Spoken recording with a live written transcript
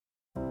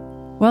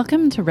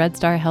Welcome to Red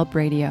Star Help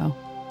Radio,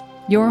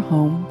 your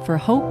home for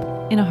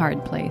hope in a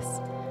hard place.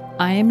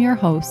 I am your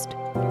host,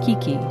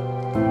 Kiki.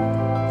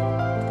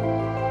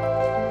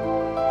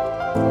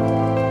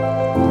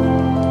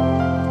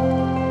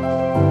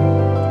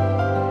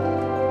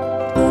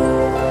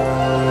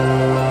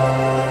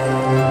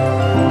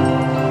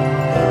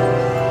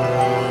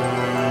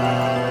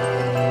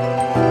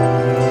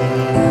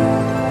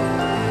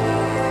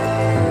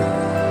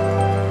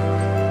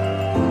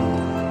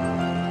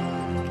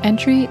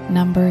 Entry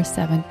number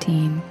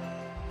 17,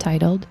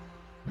 titled,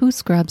 Who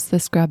Scrubs the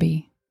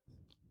Scrubbie?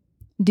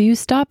 Do you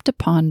stop to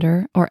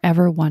ponder or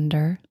ever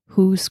wonder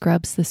who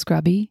scrubs the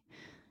scrubbie?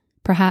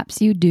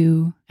 Perhaps you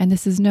do, and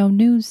this is no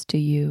news to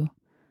you.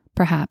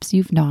 Perhaps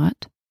you've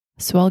not,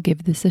 so I'll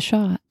give this a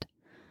shot.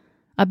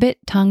 A bit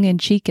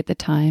tongue-in-cheek at the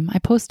time, I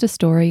post a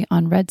story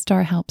on Red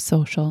Star Help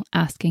Social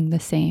asking the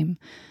same,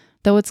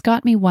 though it's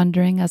got me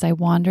wondering as I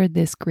wandered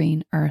this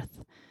green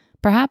earth.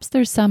 Perhaps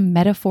there's some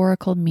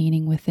metaphorical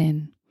meaning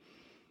within.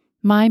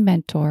 My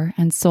mentor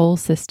and soul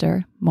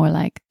sister, more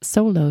like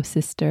solo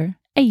sister,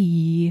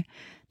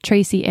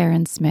 Tracy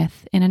Aaron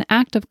Smith, in an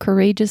act of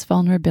courageous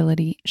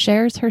vulnerability,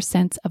 shares her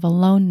sense of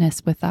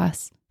aloneness with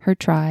us, her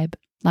tribe,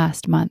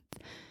 last month.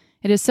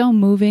 It is so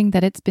moving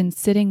that it's been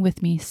sitting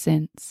with me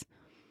since.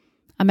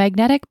 A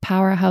magnetic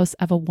powerhouse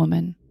of a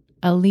woman,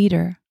 a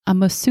leader, a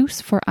masseuse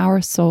for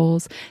our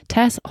souls,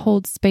 Tess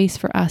holds space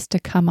for us to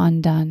come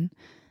undone.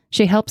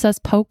 She helps us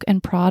poke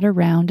and prod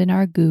around in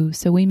our goo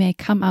so we may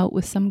come out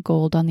with some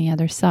gold on the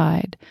other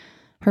side.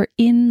 Her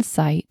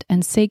insight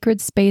and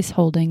sacred space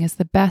holding is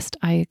the best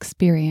I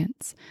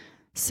experience.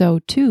 So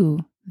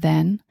too,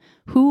 then,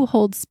 who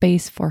holds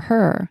space for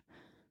her?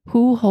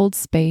 Who holds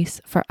space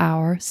for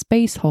our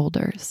space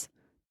holders?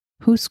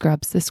 Who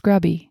scrubs the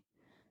scrubbie?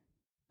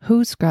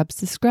 Who scrubs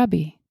the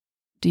scrubbie?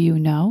 Do you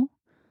know?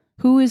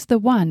 Who is the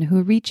one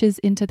who reaches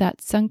into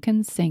that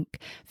sunken sink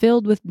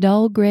filled with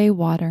dull gray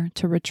water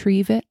to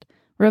retrieve it,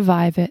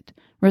 revive it,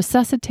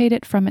 resuscitate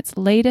it from its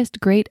latest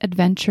great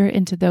adventure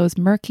into those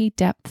murky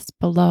depths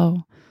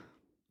below?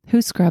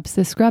 Who scrubs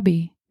the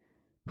scrubbie?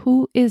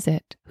 Who is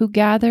it who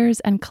gathers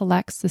and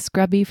collects the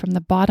scrubbie from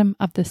the bottom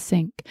of the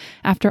sink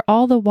after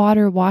all the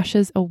water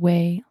washes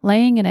away,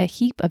 laying in a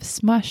heap of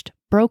smushed,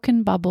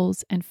 broken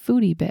bubbles and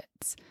foodie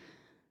bits?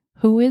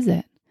 Who is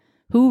it?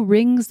 Who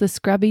wrings the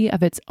scrubbie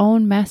of its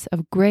own mess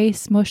of gray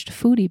smushed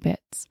foodie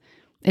bits?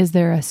 Is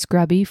there a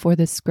scrubbie for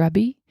the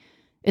scrubbie?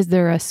 Is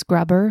there a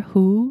scrubber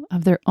who,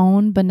 of their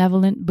own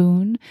benevolent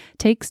boon,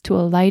 takes to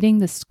alighting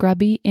the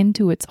scrubbie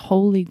into its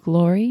holy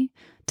glory,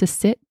 to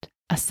sit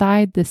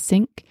aside the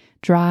sink,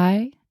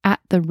 dry,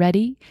 at the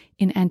ready,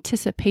 in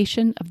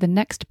anticipation of the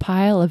next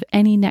pile of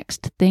any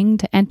next thing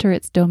to enter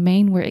its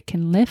domain where it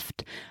can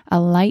lift,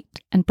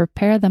 alight, and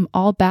prepare them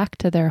all back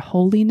to their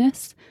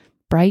holiness,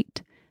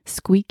 bright,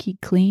 squeaky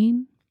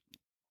clean?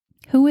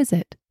 Who is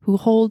it who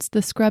holds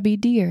the scrubbie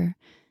dear?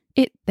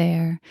 It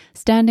there,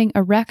 standing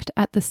erect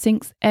at the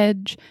sink's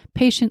edge,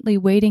 patiently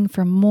waiting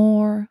for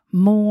more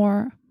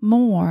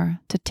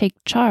to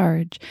take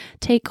charge,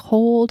 take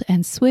hold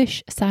and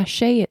swish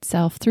sachet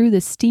itself through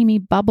the steamy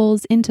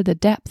bubbles into the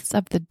depths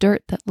of the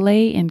dirt that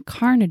lay in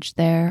carnage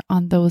there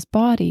on those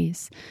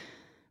bodies.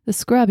 The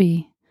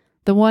scrubbie,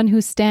 the one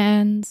who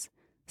stands,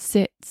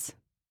 sits,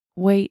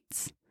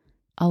 waits,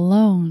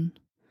 alone.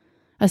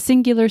 A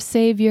singular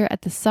savior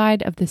at the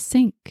side of the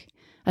sink,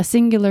 a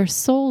singular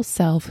soul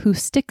self who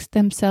sticks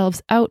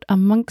themselves out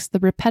amongst the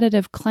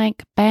repetitive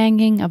clank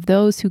banging of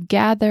those who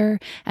gather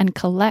and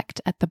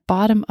collect at the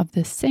bottom of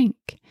the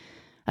sink,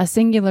 a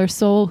singular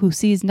soul who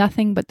sees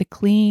nothing but the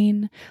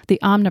clean,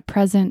 the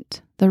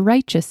omnipresent, the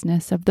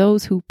righteousness of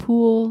those who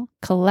pool,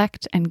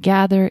 collect, and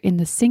gather in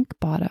the sink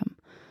bottom.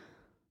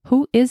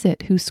 Who is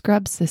it who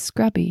scrubs the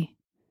scrubbie?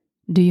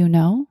 Do you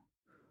know?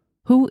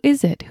 Who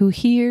is it who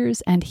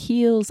hears and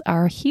heals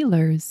our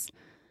healers?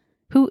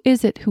 Who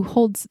is it who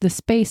holds the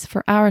space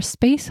for our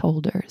space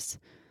holders?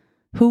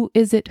 Who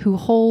is it who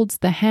holds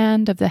the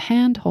hand of the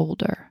hand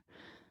holder?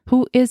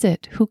 Who is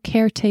it who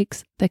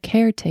caretakes the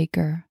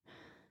caretaker?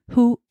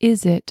 Who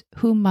is it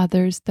who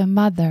mothers the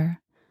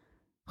mother?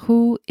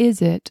 Who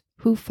is it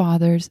who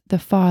fathers the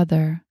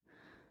father?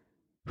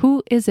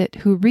 Who is it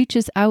who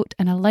reaches out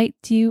and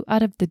alights you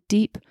out of the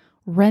deep,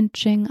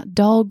 wrenching,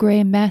 dull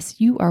gray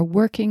mess you are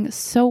working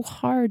so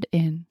hard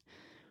in?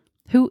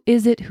 Who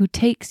is it who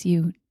takes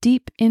you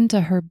deep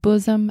into her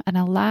bosom and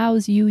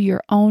allows you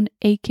your own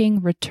aching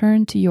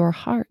return to your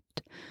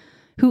heart?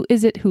 Who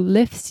is it who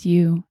lifts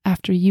you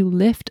after you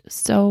lift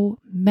so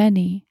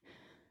many?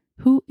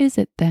 Who is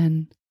it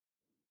then?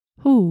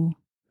 Who?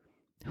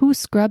 Who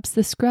scrubs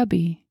the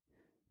scrubbie?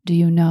 Do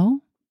you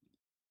know?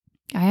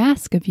 I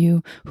ask of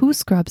you, who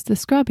scrubs the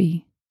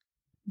scrubbie?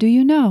 Do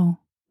you know?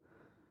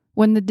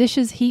 When the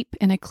dishes heap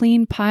in a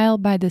clean pile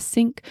by the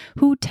sink,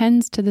 who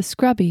tends to the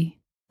scrubbie,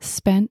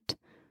 spent,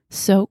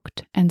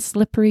 soaked, and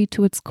slippery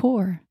to its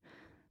core?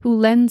 Who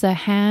lends a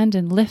hand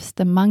and lifts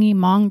the mungy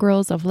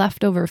mongrels of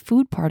leftover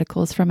food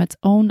particles from its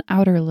own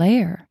outer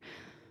layer?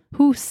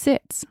 Who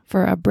sits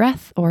for a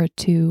breath or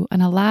two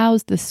and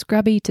allows the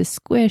scrubbie to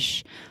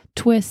squish,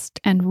 twist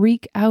and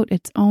wreak out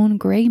its own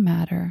gray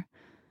matter?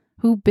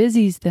 Who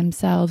busies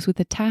themselves with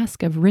the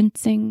task of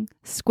rinsing,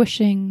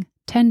 squishing,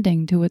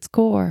 tending to its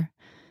core?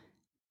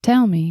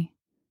 Tell me,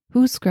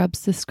 who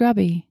scrubs the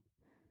scrubbie?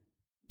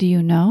 Do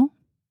you know?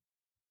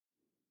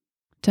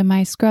 To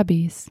my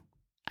scrubbies,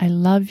 I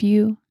love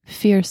you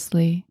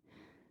fiercely.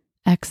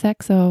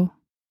 XXO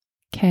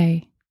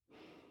K.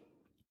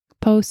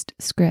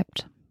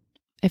 Postscript.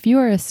 If you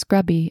are a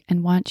scrubbie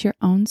and want your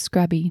own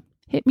scrubbie,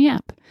 hit me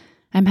up.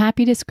 I'm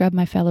happy to scrub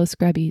my fellow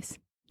scrubbies.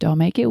 Don't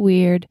make it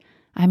weird.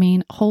 I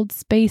mean, hold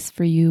space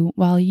for you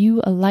while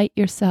you alight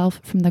yourself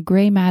from the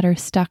gray matter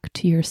stuck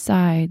to your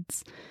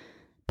sides.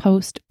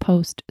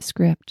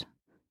 Postscript.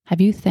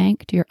 Have you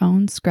thanked your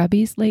own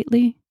scrubbies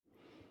lately?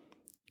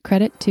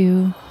 Credit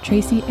to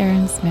Tracy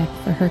Aaron Smith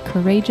for her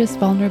courageous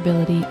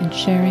vulnerability in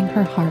sharing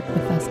her heart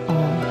with us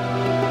all.